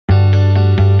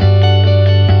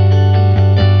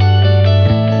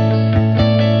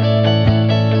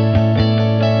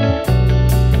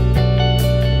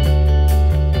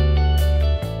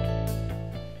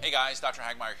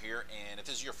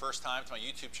first time to my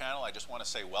YouTube channel, I just want to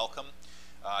say welcome.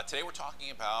 Today we're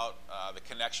talking about the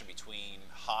connection between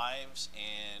hives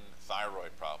and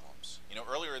thyroid problems. You know,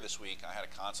 earlier this week I had a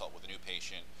consult with a new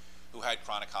patient who had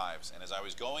chronic hives, and as I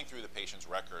was going through the patient's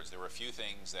records, there were a few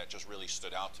things that just really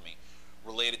stood out to me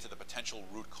related to the potential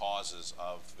root causes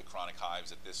of the chronic hives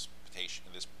that this patient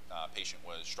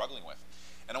was struggling with.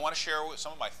 And I want to share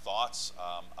some of my thoughts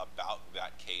about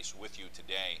that case with you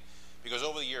today, because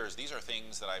over the years, these are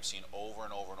things that I've seen over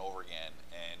and over and over again,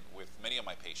 and with many of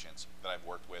my patients that I've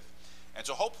worked with. And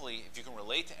so hopefully, if you can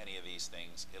relate to any of these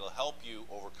things, it'll help you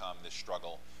overcome this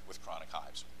struggle with chronic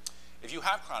hives. If you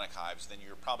have chronic hives, then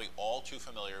you're probably all too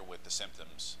familiar with the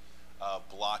symptoms of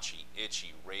blotchy,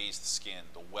 itchy, raised skin,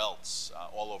 the welts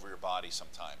all over your body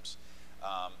sometimes.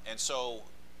 And so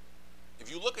if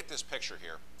you look at this picture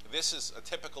here, this is a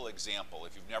typical example.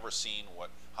 If you've never seen what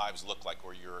hives look like,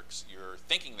 or you're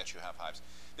thinking that you have hives,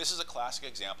 this is a classic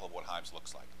example of what hives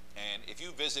looks like. And if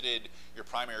you visited your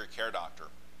primary care doctor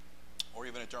or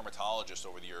even a dermatologist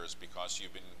over the years because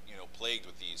you've been plagued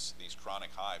with these chronic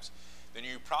hives, then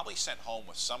you're probably sent home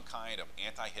with some kind of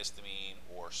antihistamine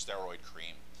or steroid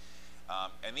cream.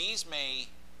 And these may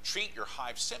treat your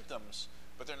hive symptoms,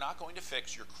 but they're not going to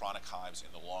fix your chronic hives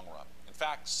in the long run. In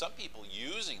fact, some people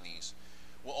using these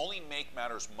will only make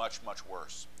matters much, much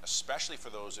worse, especially for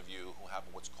those of you who have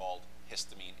what's called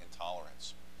histamine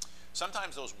intolerance.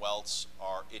 Sometimes those welts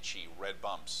are itchy red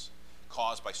bumps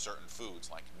caused by certain foods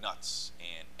like nuts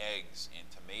and eggs and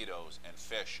tomatoes and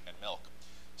fish and milk.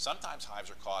 Sometimes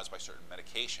hives are caused by certain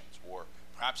medications, or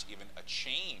perhaps even a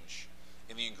change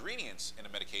in the ingredients in a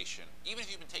medication. Even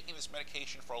if you've been taking this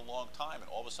medication for a long time and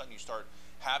all of a sudden you start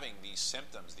having these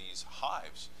symptoms, these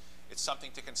hives, it's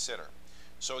something to consider.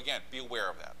 So again, be aware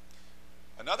of that.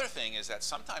 Another thing is that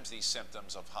sometimes these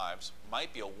symptoms of hives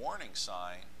might be a warning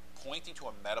sign pointing to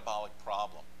a metabolic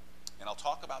problem. And I'll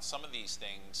talk about some of these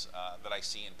things that I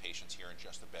see in patients here in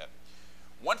just a bit.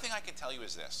 One thing I can tell you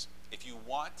is this: if you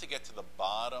want to get to the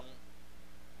bottom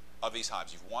of these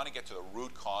hives, if you want to get to the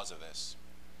root cause of this,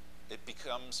 it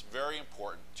becomes very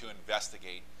important to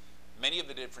investigate many of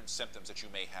the different symptoms that you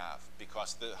may have,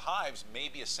 because the hives may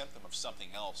be a symptom of something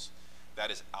else that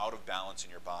is out of balance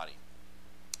in your body.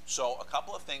 So a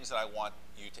couple of things that I want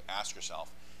you to ask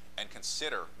yourself and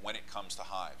consider when it comes to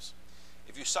hives.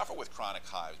 If you suffer with chronic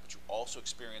hives, but you also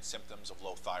experience symptoms of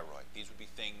low thyroid, these would be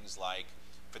things like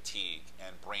fatigue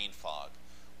and brain fog,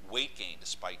 weight gain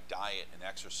despite diet and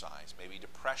exercise, maybe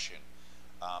depression,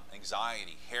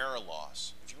 anxiety, hair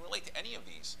loss. If you relate to any of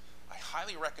these, I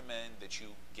highly recommend that you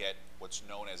get what's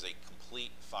known as a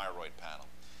complete thyroid panel.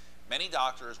 Many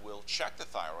doctors will check the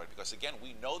thyroid because, again,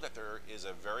 we know that there is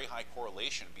a very high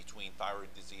correlation between thyroid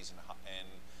disease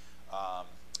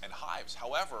and hives.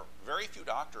 However, very few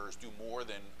doctors do more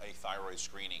than a thyroid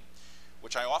screening,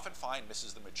 which I often find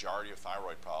misses the majority of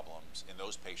thyroid problems in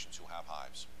those patients who have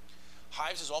hives.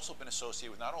 Hives has also been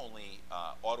associated with not only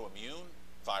autoimmune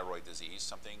thyroid disease,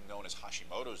 something known as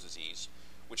Hashimoto's disease,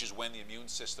 which is when the immune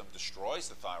system destroys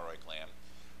the thyroid gland,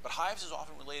 but hives is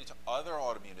often related to other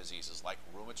autoimmune diseases like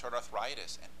rheumatoid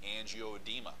arthritis and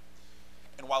angioedema.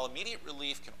 And while immediate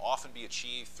relief can often be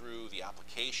achieved through the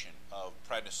application of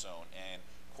prednisone and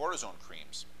cortisone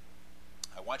creams,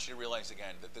 I want you to realize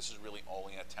again that this is really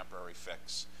only a temporary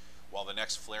fix, while the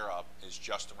next flare-up is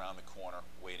just around the corner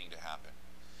waiting to happen.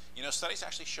 You know, studies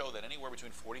actually show that anywhere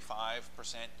between 45%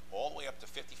 all the way up to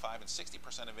 55 and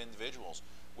 60% of individuals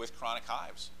with chronic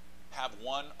hives have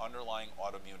one underlying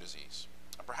autoimmune disease.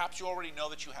 And perhaps you already know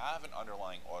that you have an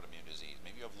underlying autoimmune disease.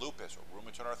 Maybe you have lupus or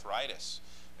rheumatoid arthritis.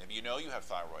 Maybe you know you have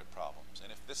thyroid problems.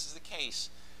 And if this is the case,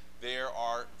 there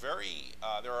are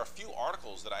a few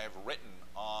articles that I have written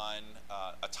on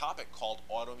a topic called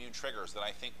autoimmune triggers that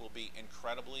I think will be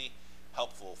incredibly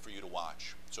helpful for you to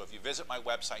watch. So if you visit my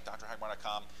website,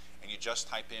 drhagmeyer.com, and you just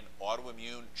type in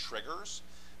autoimmune triggers,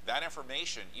 that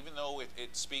information, even though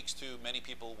it speaks to many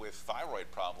people with thyroid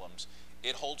problems,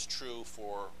 it holds true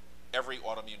for every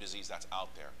autoimmune disease that's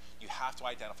out there. You have to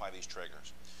identify these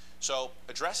triggers. So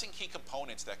addressing key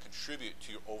components that contribute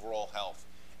to your overall health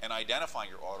and identifying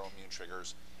your autoimmune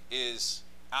triggers is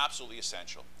absolutely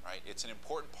essential, right? It's an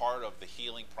important part of the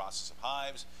healing process of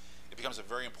hives. It becomes a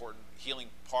very important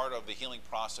part of the healing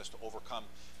process to overcome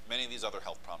many of these other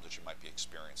health problems that you might be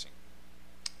experiencing.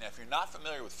 Now, if you're not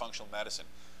familiar with functional medicine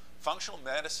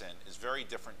is very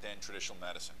different than traditional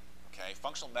medicine, okay?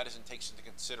 Functional medicine takes into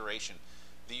consideration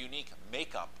the unique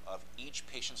makeup of each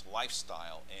patient's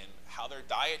lifestyle and how their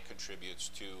diet contributes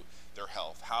to their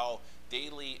health, how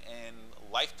daily and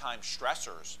lifetime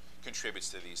stressors contributes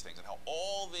to these things, and how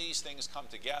all these things come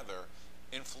together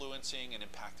influencing and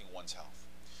impacting one's health.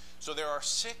 So there are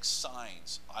 6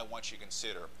 signs I want you to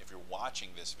consider if you're watching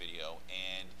this video,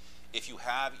 and if you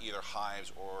have either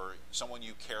hives or someone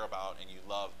you care about and you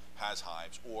love has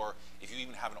hives, or if you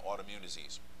even have an autoimmune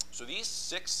disease. So these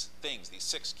 6 things, these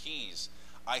 6 keys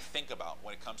I think about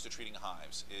when it comes to treating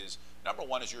hives is, number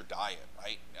 1 is your diet,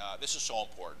 right? This is so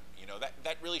important. You know,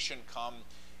 that really shouldn't come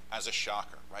as a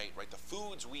shocker, right? The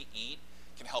foods we eat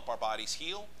can help our bodies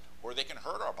heal, or they can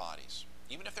hurt our bodies,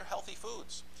 even if they're healthy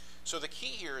foods. So the key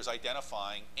here is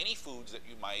identifying any foods that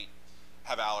you might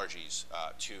have allergies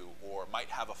to, or might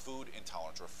have a food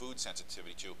intolerance or food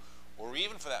sensitivity to, or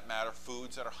even for that matter,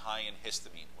 foods that are high in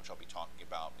histamine, which I'll be talking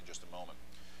about in just a moment.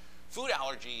 Food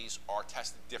allergies are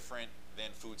tested different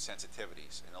than food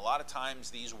sensitivities. And a lot of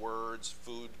times these words,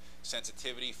 food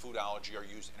sensitivity, food allergy, are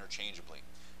used interchangeably,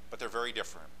 but they're very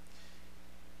different.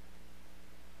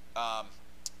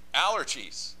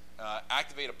 Allergies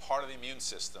activate a part of the immune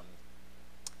system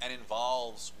and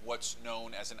involves what's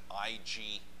known as an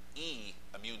IgE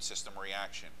immune system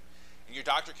reaction. And your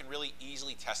doctor can really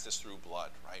easily test this through blood,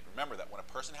 right? Remember that when a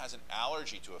person has an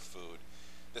allergy to a food,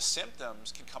 the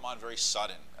symptoms can come on very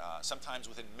sudden, sometimes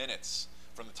within minutes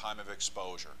from the time of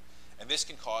exposure. And this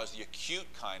can cause the acute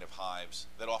kind of hives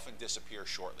that often disappear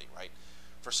shortly, right?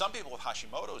 For some people with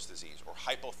Hashimoto's disease, or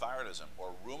hypothyroidism,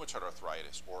 or rheumatoid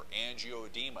arthritis, or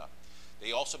angioedema,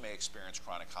 they also may experience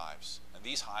chronic hives. And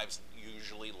these hives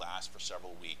usually last for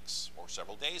several weeks, or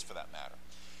several days for that matter.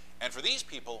 And for these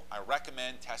people, I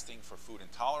recommend testing for food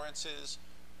intolerances,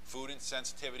 food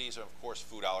insensitivities, and of course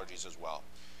food allergies as well.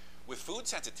 With food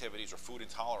sensitivities or food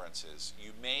intolerances,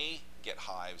 you may get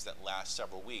hives that last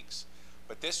several weeks,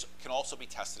 but this can also be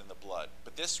tested in the blood.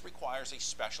 But this requires a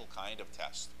special kind of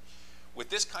test. With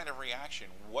this kind of reaction,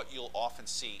 what you'll often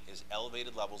see is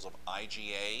elevated levels of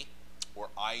IgA or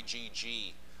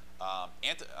IgG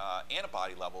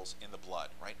antibody levels in the blood,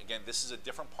 right? Again, this is a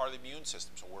different part of the immune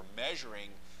system, so we're measuring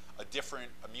a different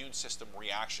immune system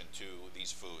reaction to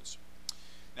these foods.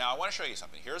 Now, I want to show you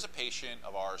something. Here's a patient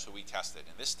of ours who we tested,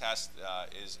 and this test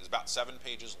is about 7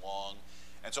 pages long,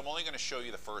 and so I'm only going to show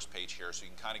you the first page here so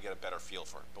you can kind of get a better feel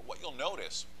for it. But what you'll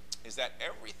notice is that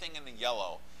everything in the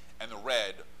yellow and the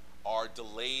red are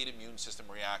delayed immune system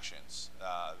reactions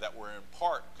that were in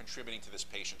part contributing to this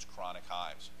patient's chronic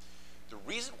hives. The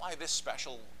reason why this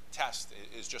special test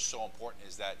is just so important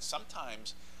is that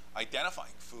sometimes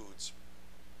identifying foods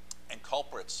and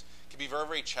culprits can be very,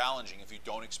 very challenging if you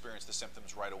don't experience the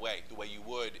symptoms right away, the way you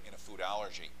would in a food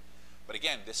allergy. But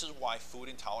again, this is why food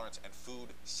intolerance and food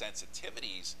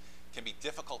sensitivities can be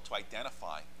difficult to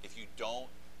identify if you don't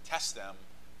test them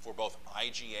for both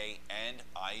IgA and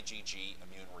IgG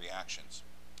immune reactions.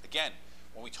 Again,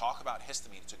 when we talk about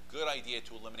histamine, it's a good idea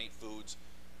to eliminate foods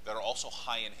that are also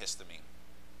high in histamine.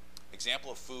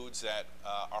 Example of foods that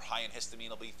are high in histamine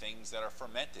will be things that are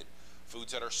fermented,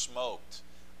 foods that are smoked,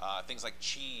 things like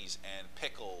cheese and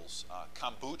pickles,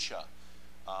 kombucha,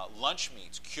 lunch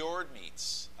meats, cured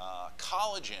meats,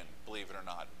 collagen, believe it or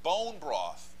not, bone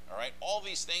broth, all right? All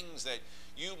these things that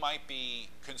you might be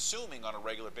consuming on a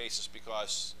regular basis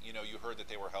because you heard that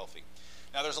they were healthy.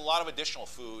 Now, there's a lot of additional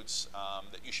foods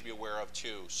that you should be aware of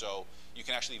too. So you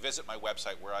can actually visit my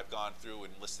website where I've gone through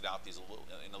and listed out these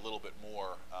a little bit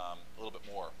more.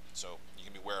 So you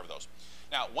can be aware of those.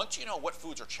 Now, once you know what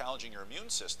foods are challenging your immune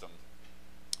system,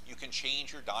 you can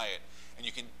change your diet and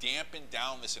you can dampen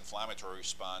down this inflammatory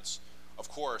response, of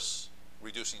course,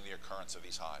 reducing the occurrence of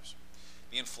these hives.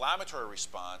 The inflammatory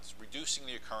response, reducing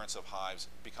the occurrence of hives,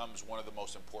 becomes one of the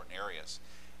most important areas.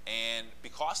 And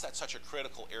because that's such a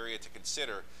critical area to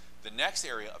consider, the next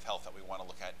area of health that we want to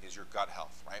look at is your gut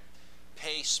health, right?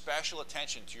 Pay special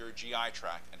attention to your GI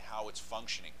tract and how it's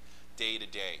functioning day to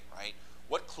day, right?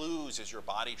 What clues is your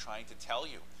body trying to tell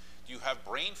you? Do you have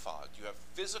brain fog? Do you have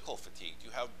physical fatigue? Do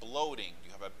you have bloating? Do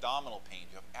you have abdominal pain?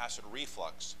 Do you have acid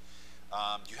reflux?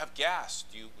 Do you have gas?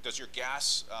 Does your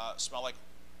gas smell like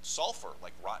sulfur,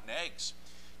 like rotten eggs?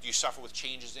 Do you suffer with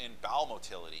changes in bowel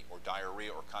motility or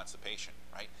diarrhea or constipation,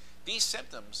 right? These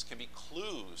symptoms can be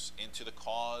clues into the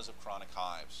cause of chronic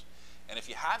hives. And if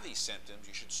you have these symptoms,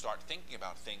 you should start thinking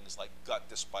about things like gut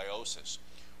dysbiosis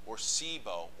or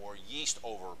SIBO or yeast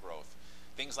overgrowth,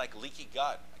 things like leaky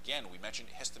gut. Again, we mentioned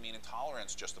histamine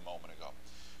intolerance just a moment ago.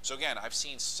 So again, I've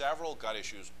seen several gut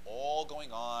issues all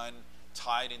going on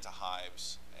tied into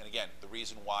hives. And again, the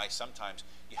reason why sometimes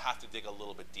you have to dig a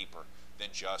little bit deeper than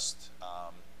just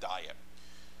diet.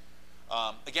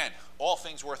 Again, all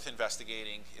things worth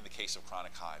investigating in the case of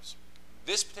chronic hives.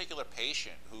 This particular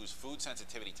patient whose food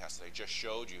sensitivity test that I just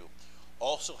showed you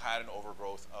also had an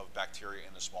overgrowth of bacteria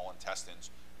in the small intestines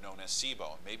known as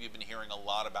SIBO. Maybe you've been hearing a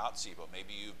lot about SIBO.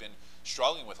 Maybe you've been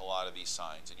struggling with a lot of these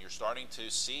signs, and you're starting to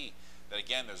see that,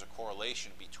 again, there's a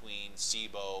correlation between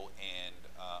SIBO and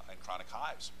chronic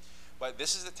hives. But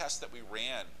this is the test that we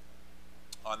ran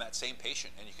on that same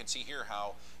patient, and you can see here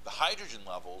how the hydrogen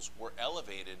levels were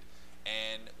elevated,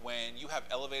 and when you have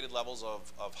elevated levels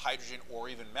of hydrogen or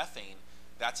even methane,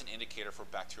 that's an indicator for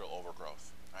bacterial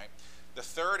overgrowth, right? The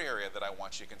third area that I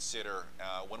want you to consider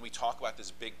when we talk about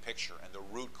this big picture and the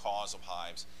root cause of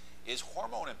hives is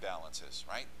hormone imbalances,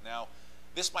 right? Now,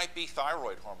 this might be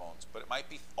thyroid hormones, but it might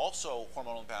be also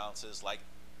hormonal imbalances like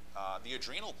the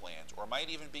adrenal glands, or it might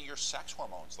even be your sex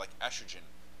hormones like estrogen,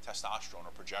 testosterone,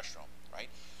 or progesterone, right?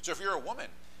 So if you're a woman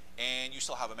and you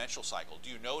still have a menstrual cycle,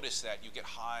 do you notice that you get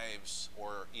hives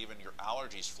or even your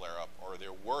allergies flare up, or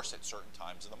they're worse at certain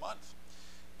times of the month?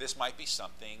 This might be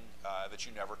something that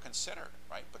you never considered,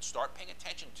 right? But start paying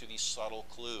attention to these subtle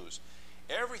clues.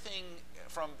 Everything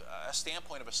from a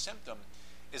standpoint of a symptom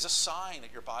is a sign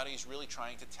that your body is really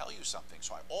trying to tell you something.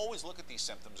 So I always look at these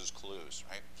symptoms as clues,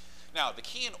 right? Now, the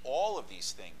key in all of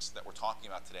these things that we're talking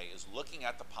about today is looking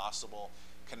at the possible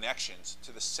connections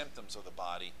to the symptoms of the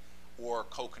body or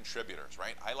co-contributors,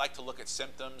 right? I like to look at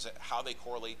symptoms, at how they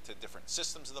correlate to different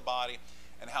systems of the body,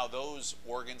 and how those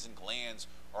organs and glands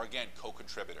are, again,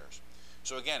 co-contributors.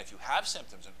 So again, if you have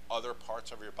symptoms in other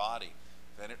parts of your body,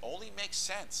 then it only makes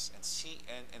sense and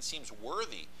seems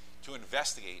worthy to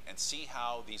investigate and see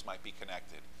how these might be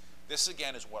connected. This,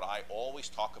 again, is what I always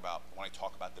talk about when I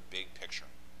talk about the big picture.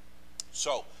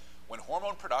 So when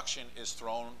hormone production is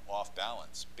thrown off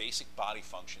balance, basic body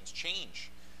functions change.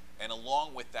 And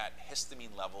along with that,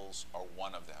 histamine levels are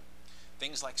one of them.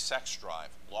 Things like sex drive,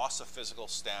 loss of physical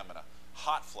stamina,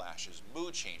 hot flashes,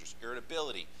 mood changes,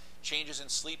 irritability, changes in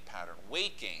sleep pattern,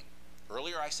 weight gain.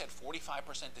 Earlier I said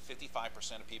 45% to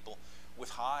 55% of people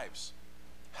with hives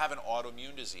have an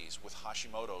autoimmune disease, with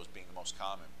Hashimoto's being the most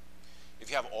common. If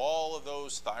you have all of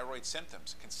those thyroid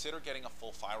symptoms, consider getting a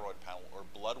full thyroid panel or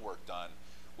blood work done,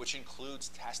 which includes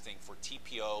testing for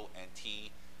TPO and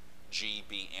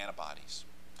TGB antibodies.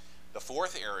 The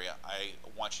fourth area I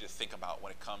want you to think about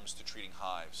when it comes to treating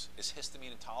hives is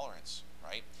histamine intolerance,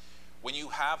 right? When you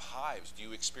have hives, do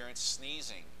you experience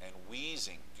sneezing and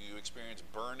wheezing? Do you experience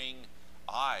burning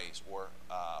eyes or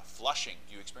flushing?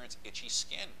 Do you experience itchy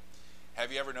skin?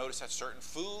 Have you ever noticed that certain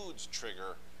foods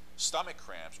trigger stomach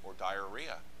cramps or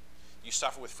diarrhea? Do you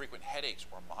suffer with frequent headaches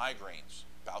or migraines,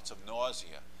 bouts of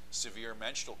nausea, severe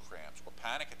menstrual cramps, or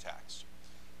panic attacks?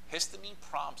 Histamine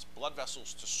prompts blood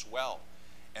vessels to swell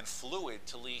and fluid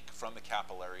to leak from the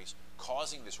capillaries,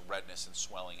 causing this redness and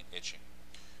swelling and itching.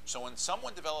 So when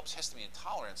someone develops histamine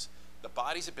intolerance, the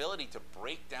body's ability to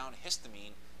break down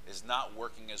histamine is not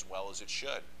working as well as it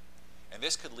should. And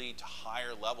this could lead to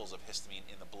higher levels of histamine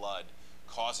in the blood,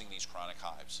 causing these chronic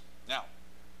hives. Now,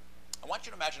 I want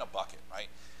you to imagine a bucket, right?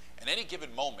 At any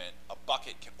given moment, a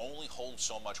bucket can only hold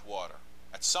so much water.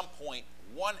 At some point,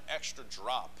 one extra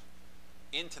drop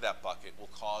into that bucket will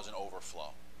cause an overflow.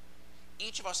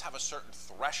 Each of us have a certain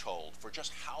threshold for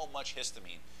just how much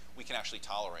histamine we can actually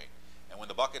tolerate. And when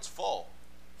the bucket's full,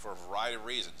 for a variety of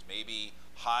reasons, maybe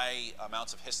high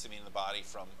amounts of histamine in the body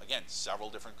from, again, several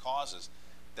different causes,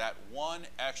 that one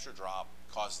extra drop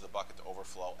causes the bucket to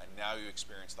overflow, and now you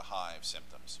experience the hive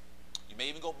symptoms. You may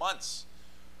even go months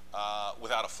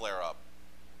without a flare-up,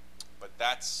 but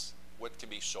that's what can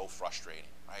be so frustrating,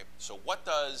 right? So what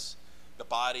does the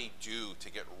body do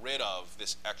to get rid of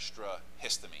this extra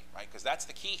histamine, right? Because that's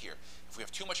the key here. If we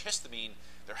have too much histamine,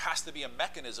 there has to be a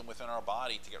mechanism within our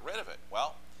body to get rid of it.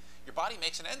 Well, your body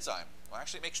makes an enzyme. Well,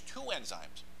 actually it makes two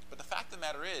enzymes. But the fact of the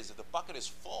matter is, if the bucket is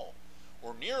full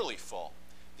or nearly full,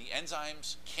 the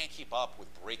enzymes can't keep up with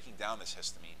breaking down this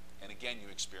histamine. And again, you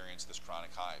experience this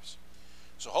chronic hives.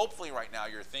 So hopefully right now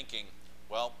you're thinking,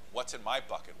 well, what's in my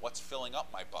bucket? What's filling up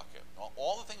my bucket? Well,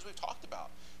 all the things we've talked about: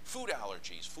 food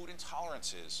allergies, food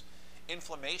intolerances,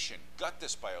 inflammation, gut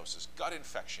dysbiosis, gut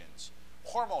infections,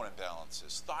 hormone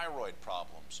imbalances, thyroid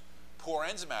problems, poor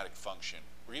enzymatic function,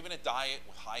 or even a diet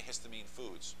with high histamine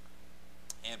foods.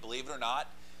 And believe it or not,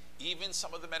 even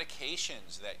some of the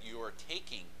medications that you are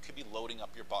taking could be loading up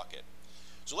your bucket.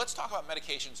 So let's talk about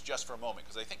medications just for a moment,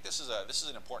 because I think this is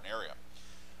an important area.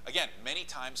 Again, many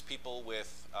times people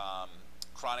with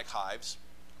chronic hives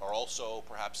are also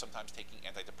perhaps sometimes taking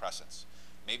antidepressants.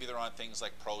 Maybe they're on things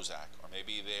like Prozac, or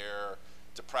maybe they're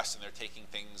depressed and they're taking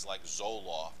things like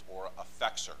Zoloft or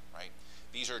Effexor, right?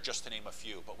 These are just to name a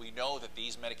few, but we know that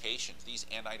these medications, these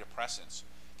antidepressants,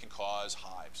 can cause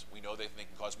hives. We know that they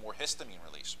can cause more histamine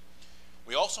release.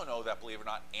 We also know that, believe it or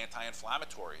not,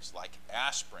 anti-inflammatories like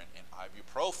aspirin and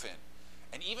ibuprofen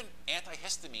And even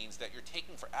antihistamines that you're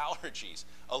taking for allergies,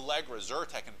 Allegra,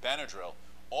 Zyrtec, and Benadryl,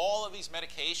 all of these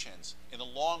medications in the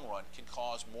long run can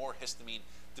cause more histamine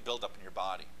to build up in your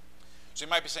body. So you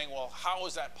might be saying, well, how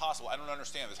is that possible? I don't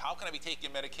understand this. How can I be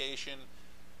taking medication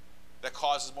that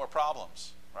causes more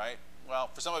problems, right? Well,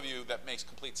 for some of you, that makes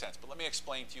complete sense, but let me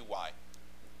explain to you why.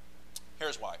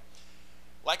 Here's why.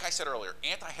 Like I said earlier,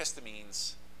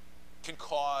 antihistamines can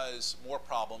cause more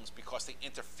problems because they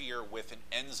interfere with an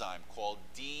enzyme called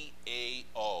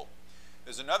DAO.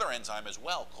 There's another enzyme as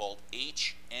well called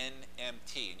HNMT,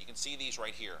 and you can see these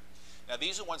right here. Now,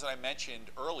 these are the ones that I mentioned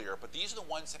earlier, but these are the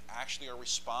ones that actually are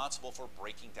responsible for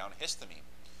breaking down histamine.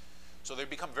 So they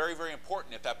become very, very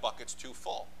important if that bucket's too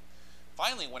full.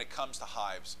 Finally, when it comes to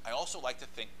hives, I also like to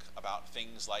think about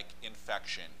things like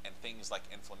infection and things like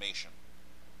inflammation.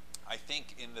 I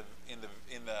think in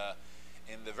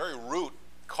the very root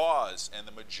cause and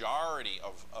the majority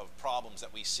of problems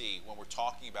that we see when we're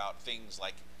talking about things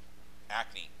like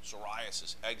acne,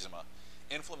 psoriasis, eczema,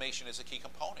 inflammation is a key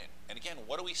component. And again,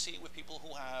 what do we see with people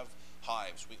who have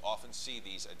hives? We often see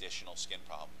these additional skin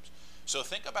problems. So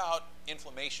think about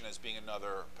inflammation as being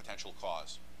another potential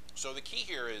cause. So the key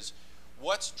here is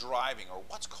what's driving or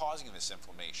what's causing this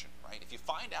inflammation, right? If you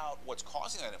find out what's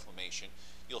causing that inflammation,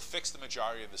 you'll fix the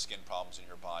majority of the skin problems in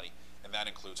your body, and that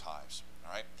includes hives,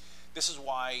 all right? This is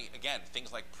why, again,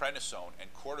 things like prednisone and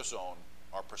cortisone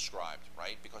are prescribed,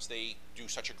 right? Because they do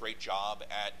such a great job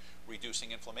at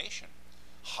reducing inflammation.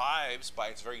 Hives, by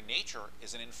its very nature,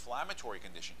 is an inflammatory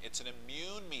condition. It's an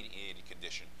immune-mediated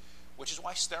condition, which is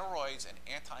why steroids and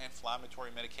anti-inflammatory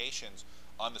medications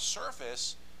on the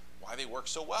surface, why they work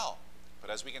so well. But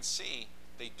as we can see,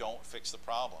 they don't fix the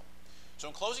problem. So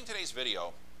in closing today's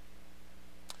video,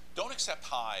 don't accept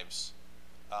hives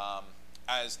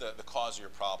as the cause of your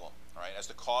problem, all right, as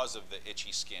the cause of the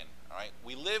itchy skin, all right?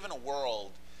 We live in a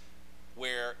world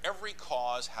where every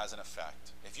cause has an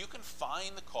effect. If you can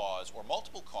find the cause or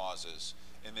multiple causes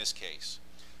in this case,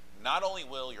 not only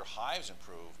will your hives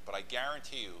improve, but I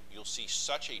guarantee you, you'll see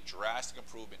such a drastic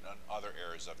improvement in other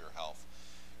areas of your health.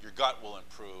 Your gut will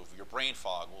improve, your brain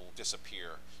fog will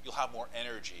disappear, you'll have more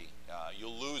energy,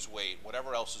 you'll lose weight,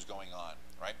 whatever else is going on,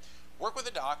 right? Work with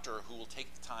a doctor who will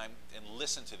take the time and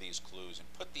listen to these clues and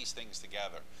put these things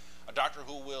together. A doctor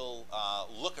who will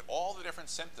look at all the different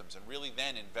symptoms and really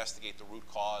then investigate the root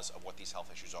cause of what these health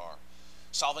issues are.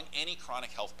 Solving any chronic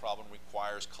health problem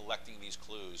requires collecting these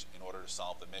clues in order to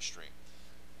solve the mystery.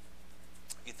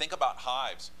 You think about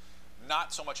hives,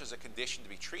 not so much as a condition to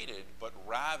be treated, but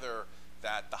rather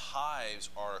that the hives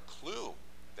are a clue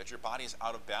that your body is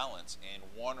out of balance in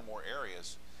one or more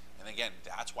areas. And again,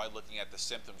 that's why looking at the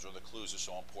symptoms or the clues is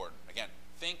so important. Again,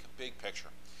 think big picture.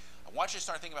 I want you to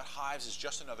start thinking about hives as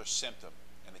just another symptom.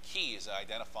 And the key is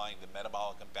identifying the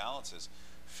metabolic imbalances,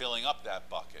 filling up that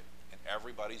bucket. And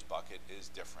everybody's bucket is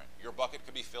different. Your bucket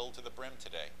could be filled to the brim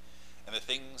today. And the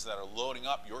things that are loading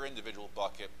up your individual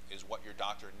bucket is what your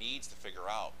doctor needs to figure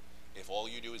out. If all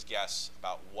you do is guess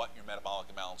about what your metabolic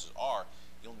imbalances are,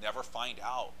 you'll never find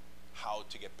out how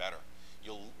to get better.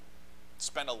 You'll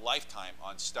spend a lifetime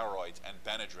on steroids and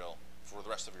Benadryl for the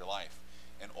rest of your life,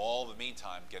 and all the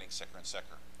meantime getting sicker and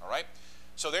sicker, all right?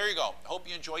 So there you go. I hope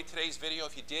you enjoyed today's video.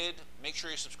 If you did, make sure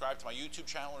you subscribe to my YouTube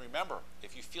channel. And remember,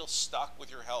 if you feel stuck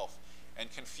with your health and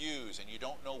confused and you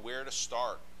don't know where to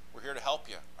start, we're here to help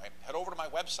you, right? Head over to my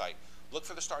website, look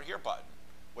for the Start Here button.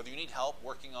 Whether you need help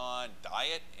working on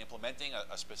diet, implementing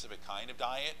a specific kind of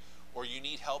diet, or you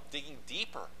need help digging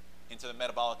deeper into the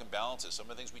metabolic imbalances, some of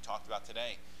the things we talked about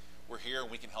today, we're here and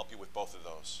we can help you with both of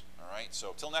those, all right?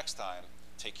 So till next time,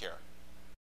 take care.